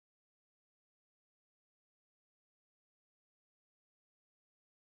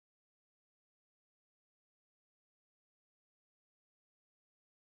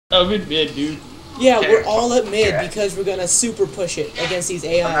I'm in mid, dude. Yeah, we're all at mid because we're gonna super push it against these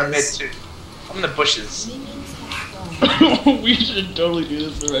AIs. I'm at mid too. I'm in the bushes. We should totally do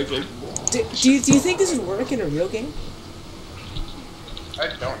this in the right game. Do you think this would work in a real game? I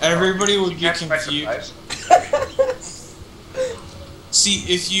don't know. Everybody would be confused. See,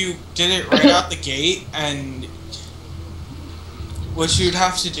 if you did it right out the gate, and what you'd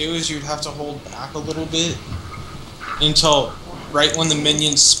have to do is you'd have to hold back a little bit until right when the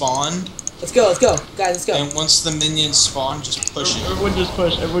minions spawn. Let's go, guys, let's go. And once the minions spawn, just push it. Everyone just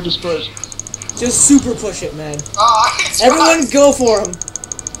push, everyone just push. Just super push it, man. Everyone go for him.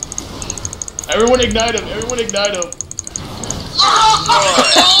 Everyone ignite him, everyone ignite him.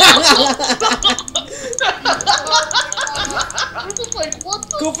 Like, what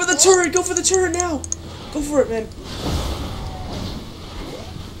the go for the turret, go for the turret now. Go for it, man.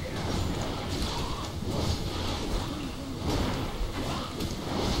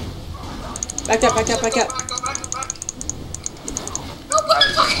 Back up, back up, back up. Nobody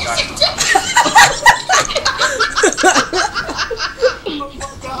fucking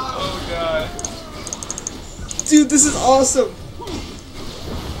Oh god. Dude, this is awesome.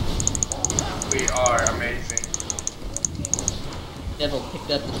 We are amazing. Devil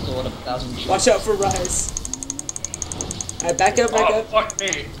picked up the sword of 1,000 shots. Watch out for Rise. Alright, back up, back up. Fuck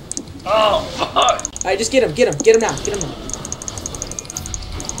me. Oh, fuck. Alright, just get him now, get him now.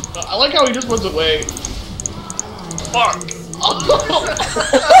 I like how he just runs away. Fuck.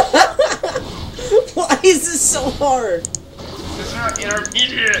 Why is this so hard? It's not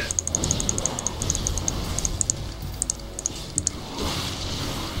intermediate.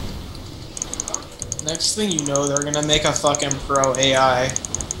 Next thing you know, they're gonna make a fucking pro AI.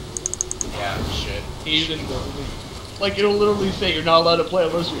 Yeah, shit. Asian girl. Like, it'll literally say you're not allowed to play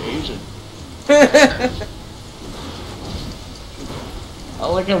unless you're Asian. I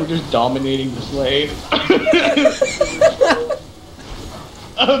like how we're just dominating this lane.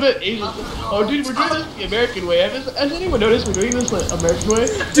 I bet Asian. Oh, dude, we're doing this the American way. Has anyone noticed we're doing this the American way?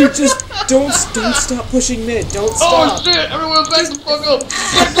 Dude, just don't stop pushing mid. Don't Oh stop. shit! Everyone back the fuck up!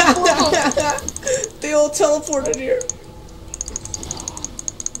 Back the fuck up! They all teleported here.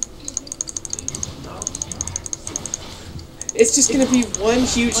 It's just gonna be one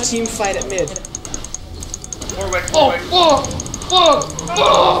huge team fight at mid. Forward, Oh forward. fuck! Fuck!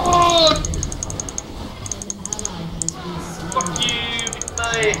 Fuck! Fuck you, big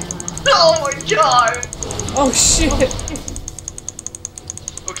buddy. Oh my god. Oh shit.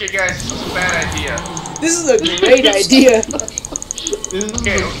 Okay, guys, this is a bad idea. This is a great idea.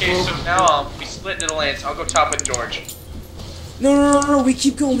 Okay, so now we split into the lanes. I'll go top with George. No, we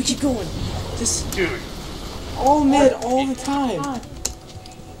keep going, Just Dude. all mid all the time.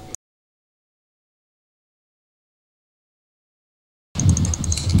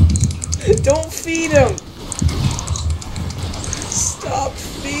 Don't feed him! Stop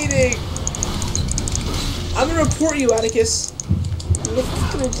feeding! I'm gonna report you, Atticus. I'm gonna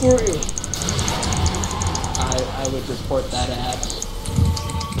fucking report you. I would report that ass.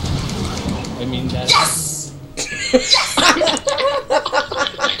 I mean that. Yes!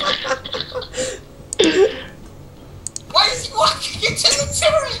 Why is he walking into the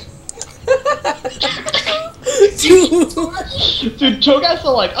turret? Dude, Cho'Gath's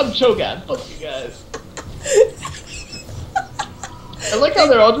all like, I'm Cho'Gath, fuck you guys. I like how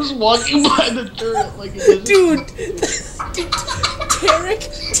they're all just walking by the turret like it isn't. dude,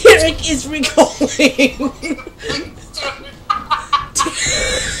 Tarek is recalling.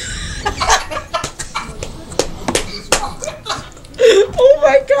 Oh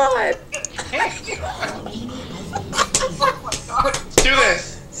my god! Let's do this.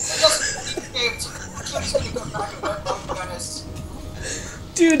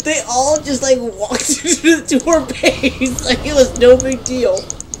 Dude, they all just like walked into the door base like it was no big deal.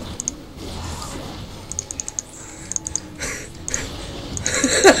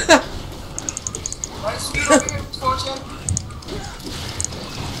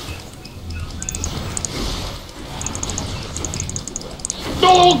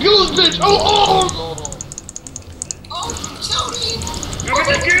 No, kill this bitch! Oh! Oh, Jody! You're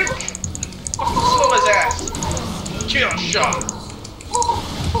gonna get slow his ass. Chill shot.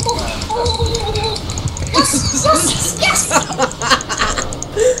 Yes!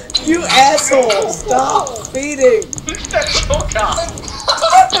 You asshole! Stop feeding! That Cho'Gath.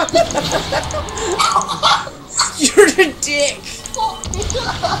 You're a dick!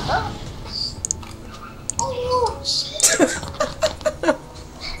 Oh, shit.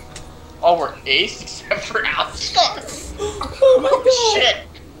 Oh, we're ace except for Alistar. Oh my god! Shit.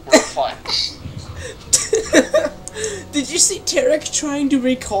 We're fine. Did you see Tarek trying to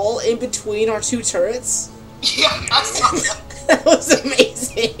recall in between our two turrets? Yeah, I saw that. That was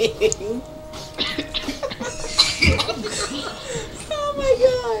amazing. Oh my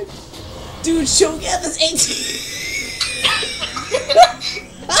god. Dude, Shogat is 18.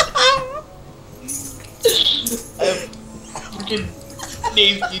 Freaking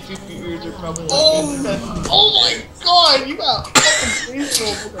named YouTube viewers are probably like, oh my god, you got fucking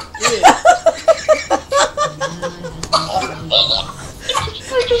baseball for a kid.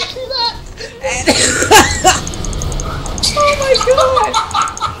 I just see that. Oh my god.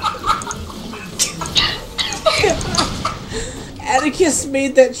 Atticus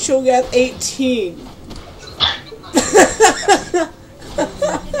made that Shogat 18.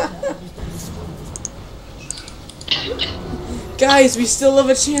 Guys, we still have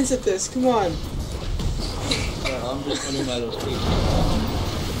a chance at this. Come on. I'm just wondering why those people.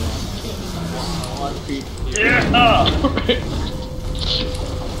 Yeah!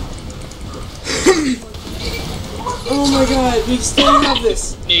 Oh my god, we still have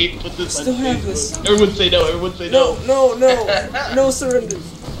this. Nate, put this Still on have Facebook. this. Everyone say no, everyone say no. No, no, no. No surrender.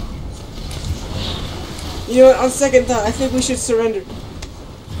 You know what, on second thought, I think we should surrender.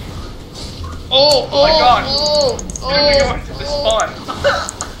 Oh, Oh my god! Oh, Dude, we're going to the spawn.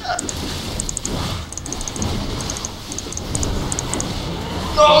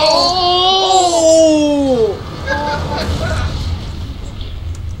 Oh!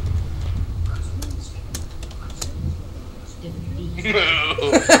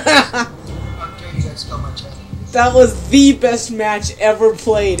 How dare you guys spell my channel? That was the best match ever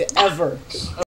played, ever.